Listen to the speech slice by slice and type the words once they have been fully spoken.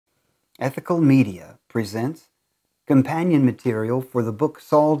Ethical Media presents companion material for the book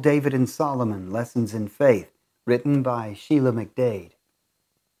Saul, David, and Solomon, Lessons in Faith, written by Sheila McDade.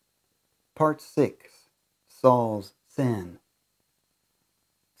 Part 6, Saul's Sin.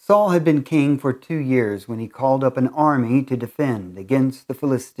 Saul had been king for 2 years when he called up an army to defend against the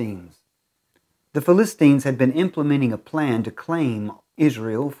Philistines. The Philistines had been implementing a plan to claim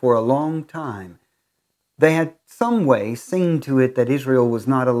Israel for a long time. They had some way seen to it that Israel was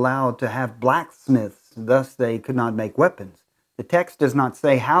not allowed to have blacksmiths, thus they could not make weapons. The text does not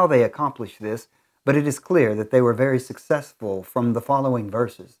say how they accomplished this, but it is clear that they were very successful from the following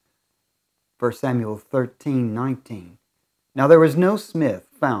verses. 1 Samuel 13:19. Now there was no smith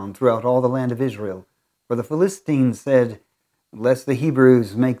found throughout all the land of Israel, for the Philistines said, lest the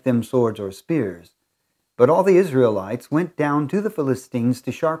Hebrews make them swords or spears. But all the Israelites went down to the Philistines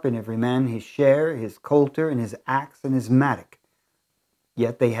to sharpen every man his share, his coulter, and his axe, and his mattock.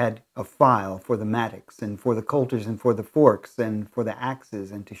 Yet they had a file for the mattocks, and for the coulters, and for the forks, and for the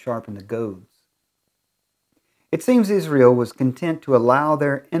axes, and to sharpen the goads. It seems Israel was content to allow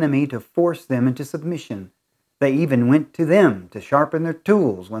their enemy to force them into submission. They even went to them to sharpen their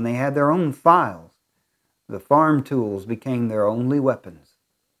tools when they had their own files. The farm tools became their only weapons.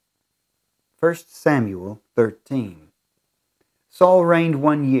 1 Samuel 13. Saul reigned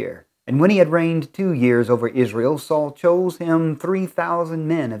 1 year, and when he had reigned 2 years over Israel, Saul chose him 3,000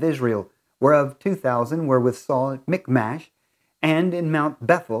 men of Israel, whereof 2,000 were with Saul at Michmash and in Mount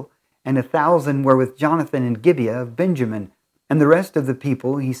Bethel, and 1,000 were with Jonathan in Gibeah of Benjamin, and the rest of the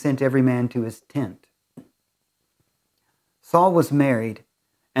people he sent every man to his tent. Saul was married,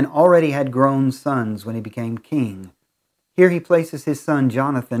 and already had grown sons when he became king. Here he places his son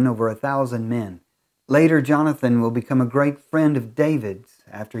Jonathan over 1,000 men. Later, Jonathan will become a great friend of David's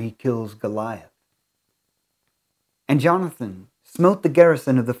after he kills Goliath. And Jonathan smote the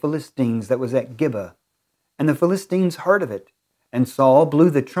garrison of the Philistines that was at Gibeah, and the Philistines heard of it. And Saul blew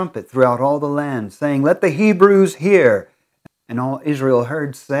the trumpet throughout all the land, saying, Let the Hebrews hear. And all Israel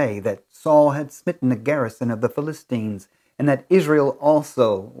heard say that Saul had smitten the garrison of the Philistines, and that Israel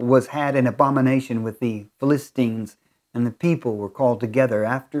also had an abomination with the Philistines. And the people were called together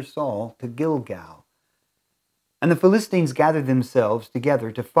after Saul to Gilgal. And the Philistines gathered themselves together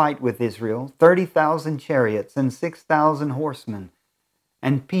to fight with Israel, 30,000 chariots and 6,000 horsemen,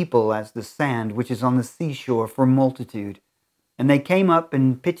 and people as the sand which is on the seashore for multitude. And they came up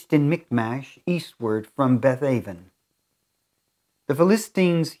and pitched in Michmash, eastward from Bethaven. The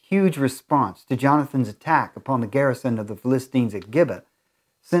Philistines' huge response to Jonathan's attack upon the garrison of the Philistines at Gibeah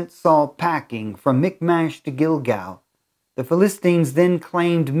sent Saul packing from Michmash to Gilgal. The Philistines then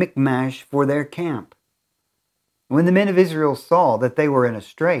claimed Michmash for their camp. When the men of Israel saw that they were in a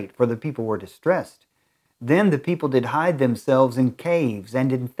strait, for the people were distressed, then the people did hide themselves in caves,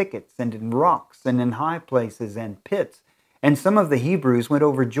 and in thickets, and in rocks, and in high places, and pits. And some of the Hebrews went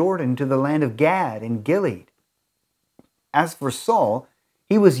over Jordan to the land of Gad and Gilead. As for Saul,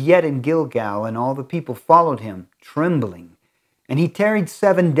 he was yet in Gilgal, and all the people followed him, trembling. And he tarried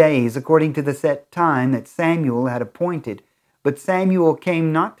 7 days, according to the set time that Samuel had appointed. But Samuel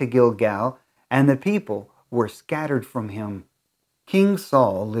came not to Gilgal, and the people were scattered from him. King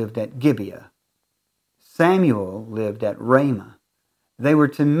Saul lived at Gibeah. Samuel lived at Ramah. They were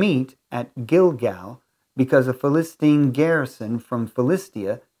to meet at Gilgal, because a Philistine garrison from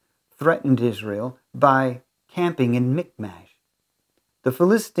Philistia threatened Israel by camping in Michmash. The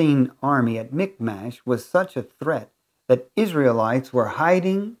Philistine army at Michmash was such a threat that Israelites were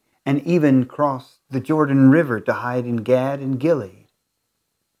hiding and even crossed the Jordan River to hide in Gad and Gilead.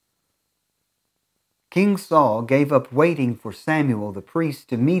 King Saul gave up waiting for Samuel the priest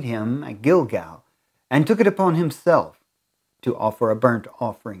to meet him at Gilgal, and took it upon himself to offer a burnt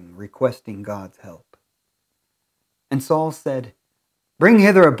offering, requesting God's help. And Saul said, Bring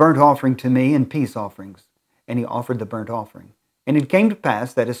hither a burnt offering to me and peace offerings. And he offered the burnt offering. And it came to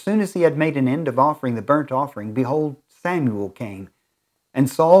pass that as soon as he had made an end of offering the burnt offering, behold, Samuel came, and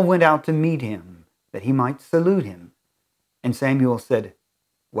Saul went out to meet him, that he might salute him. And Samuel said,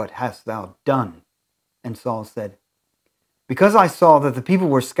 What hast thou done? And Saul said, Because I saw that the people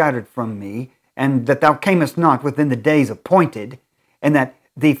were scattered from me, and that thou camest not within the days appointed, and that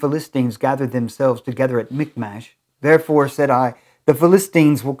the Philistines gathered themselves together at Michmash, therefore said I, The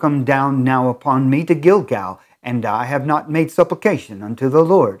Philistines will come down now upon me to Gilgal, and I have not made supplication unto the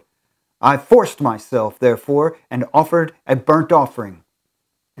Lord. I forced myself, therefore, and offered a burnt offering.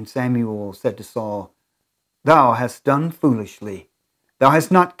 And Samuel said to Saul, Thou hast done foolishly. Thou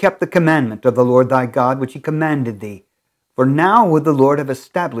hast not kept the commandment of the Lord thy God, which he commanded thee. For now would the Lord have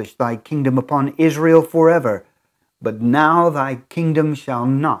established thy kingdom upon Israel forever. But now thy kingdom shall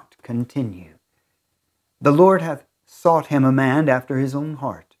not continue. The Lord hath sought him a man after his own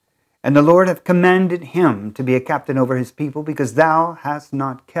heart, and the Lord hath commanded him to be a captain over his people, because thou hast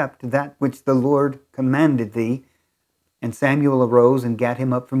not kept that which the Lord commanded thee. And Samuel arose and gat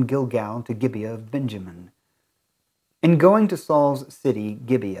him up from Gilgal to Gibeah of Benjamin. In going to Saul's city,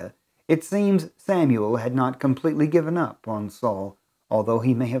 Gibeah, it seems Samuel had not completely given up on Saul, although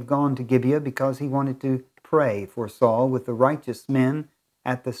he may have gone to Gibeah because he wanted to pray for Saul with the righteous men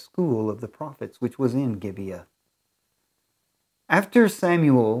at the school of the prophets, which was in Gibeah. After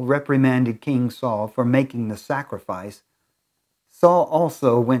Samuel reprimanded King Saul for making the sacrifice, Saul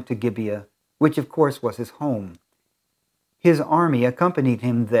also went to Gibeah, which of course was his home. His army accompanied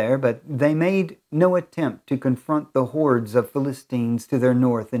him there, but they made no attempt to confront the hordes of Philistines to their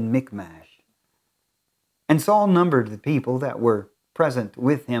north in Michmash. And Saul numbered the people that were present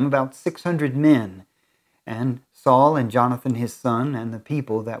with him, about 600 men. And Saul and Jonathan his son and the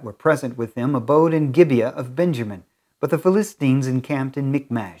people that were present with him abode in Gibeah of Benjamin. But the Philistines encamped in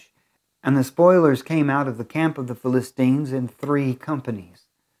Michmash, and the spoilers came out of the camp of the Philistines in 3 companies.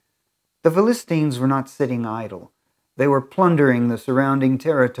 The Philistines were not sitting idle. They were plundering the surrounding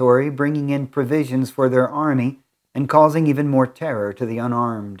territory, bringing in provisions for their army, and causing even more terror to the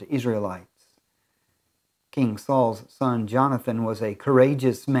unarmed Israelites. King Saul's son Jonathan was a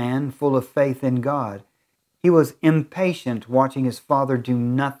courageous man, full of faith in God. He was impatient watching his father do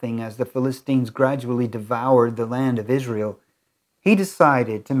nothing as the Philistines gradually devoured the land of Israel. He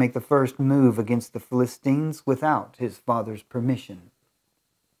decided to make the first move against the Philistines without his father's permission.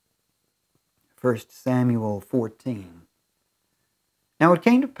 1 Samuel 14. Now it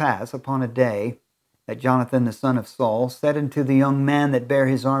came to pass upon a day that Jonathan the son of Saul said unto the young man that bare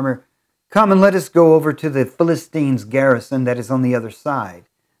his armor, Come and let us go over to the Philistines' garrison that is on the other side.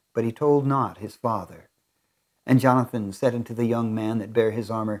 But he told not his father. And Jonathan said unto the young man that bare his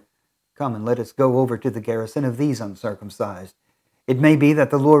armor, Come and let us go over to the garrison of these uncircumcised. It may be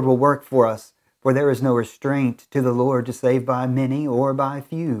that the Lord will work for us, for there is no restraint to the Lord to save by many or by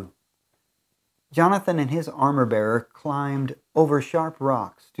few. Jonathan and his armor-bearer climbed over sharp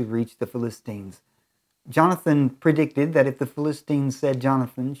rocks to reach the Philistines. Jonathan predicted that if the Philistines said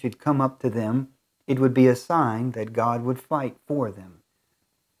Jonathan should come up to them, it would be a sign that God would fight for them.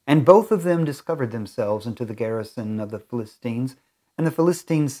 And both of them discovered themselves into the garrison of the Philistines. And the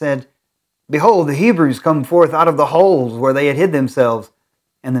Philistines said, Behold, the Hebrews come forth out of the holes where they had hid themselves.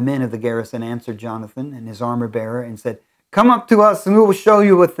 And the men of the garrison answered Jonathan and his armor-bearer and said, Come up to us, and we will show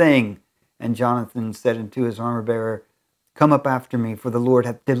you a thing. And Jonathan said unto his armor-bearer, Come up after me, for the Lord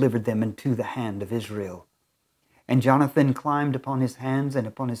hath delivered them into the hand of Israel. And Jonathan climbed upon his hands and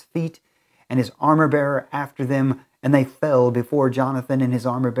upon his feet, and his armor-bearer after them, and they fell before Jonathan, and his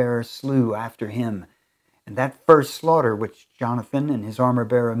armor-bearer slew after him. And that first slaughter which Jonathan and his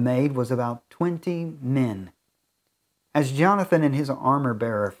armor-bearer made was about 20 men. As Jonathan and his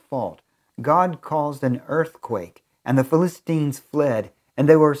armor-bearer fought, God caused an earthquake, and the Philistines fled, and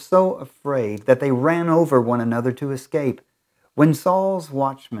they were so afraid that they ran over one another to escape. When Saul's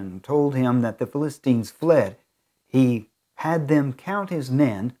watchman told him that the Philistines fled, he had them count his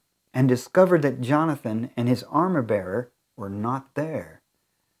men, and discovered that Jonathan and his armor-bearer were not there.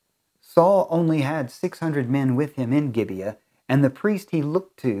 Saul only had 600 men with him in Gibeah, and the priest he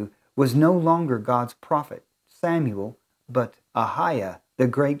looked to was no longer God's prophet, Samuel, but Ahiah, the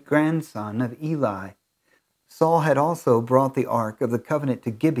great-grandson of Eli. Saul had also brought the ark of the covenant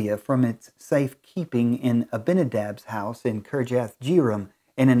to Gibeah from its safekeeping in Abinadab's house in Kirjath-jearim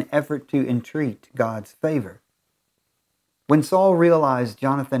in an effort to entreat God's favor. When Saul realized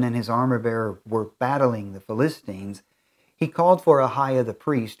Jonathan and his armor-bearer were battling the Philistines, he called for Ahiah the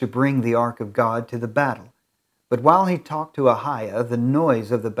priest to bring the ark of God to the battle. But while he talked to Ahiah, the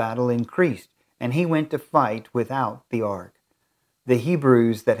noise of the battle increased, and he went to fight without the ark. The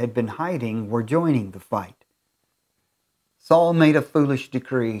Hebrews that had been hiding were joining the fight. Saul made a foolish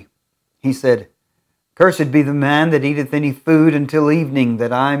decree. He said, Cursed be the man that eateth any food until evening,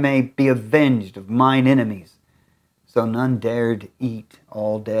 that I may be avenged of mine enemies. So none dared eat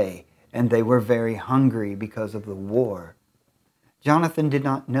all day, and they were very hungry because of the war. Jonathan did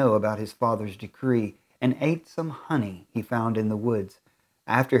not know about his father's decree, and ate some honey he found in the woods.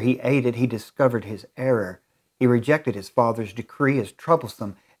 After he ate it, he discovered his error. He rejected his father's decree as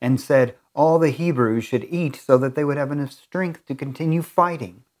troublesome, and said all the Hebrews should eat so that they would have enough strength to continue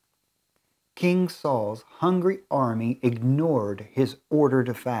fighting. King Saul's hungry army ignored his order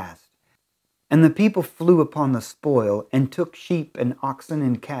to fast. And the people flew upon the spoil, and took sheep and oxen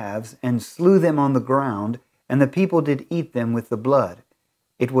and calves, and slew them on the ground, and the people did eat them with the blood.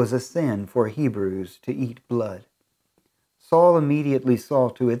 It was a sin for Hebrews to eat blood. Saul immediately saw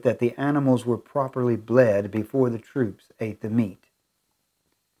to it that the animals were properly bled before the troops ate the meat.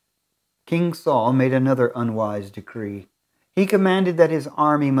 King Saul made another unwise decree. He commanded that his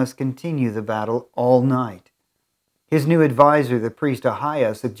army must continue the battle all night. His new advisor, the priest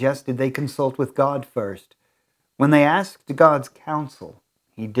Ahiah, suggested they consult with God first. When they asked God's counsel,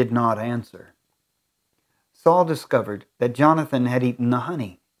 he did not answer. Saul discovered that Jonathan had eaten the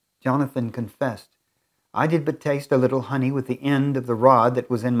honey. Jonathan confessed, "I did but taste a little honey with the end of the rod that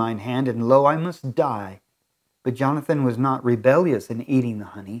was in mine hand, and lo, I must die." But Jonathan was not rebellious in eating the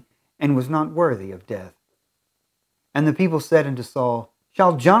honey, and was not worthy of death. And the people said unto Saul,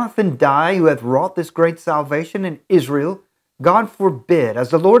 "Shall Jonathan die, who hath wrought this great salvation in Israel? God forbid, as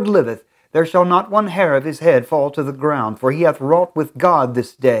the Lord liveth, there shall not one hair of his head fall to the ground, for he hath wrought with God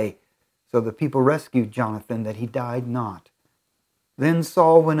this day." So the people rescued Jonathan, that he died not. Then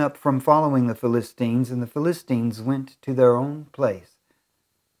Saul went up from following the Philistines, and the Philistines went to their own place.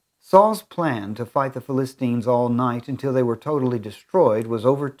 Saul's plan to fight the Philistines all night until they were totally destroyed was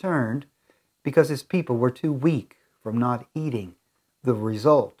overturned because his people were too weak from not eating, the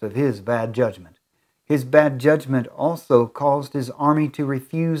result of his bad judgment. His bad judgment also caused his army to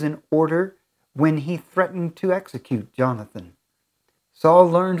refuse an order when he threatened to execute Jonathan. Saul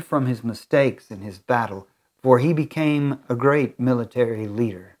learned from his mistakes in his battle, for he became a great military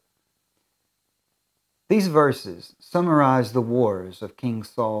leader. These verses summarize the wars of King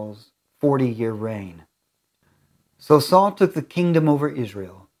Saul's 40-year reign. So Saul took the kingdom over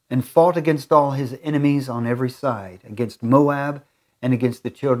Israel and fought against all his enemies on every side, against Moab and against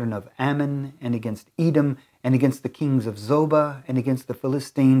the children of Ammon and against Edom and against the kings of Zobah and against the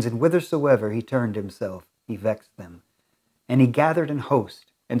Philistines, and whithersoever he turned himself, he vexed them. And he gathered an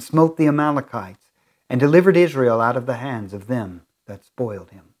host and smote the Amalekites and delivered Israel out of the hands of them that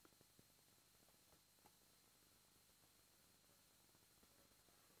spoiled him.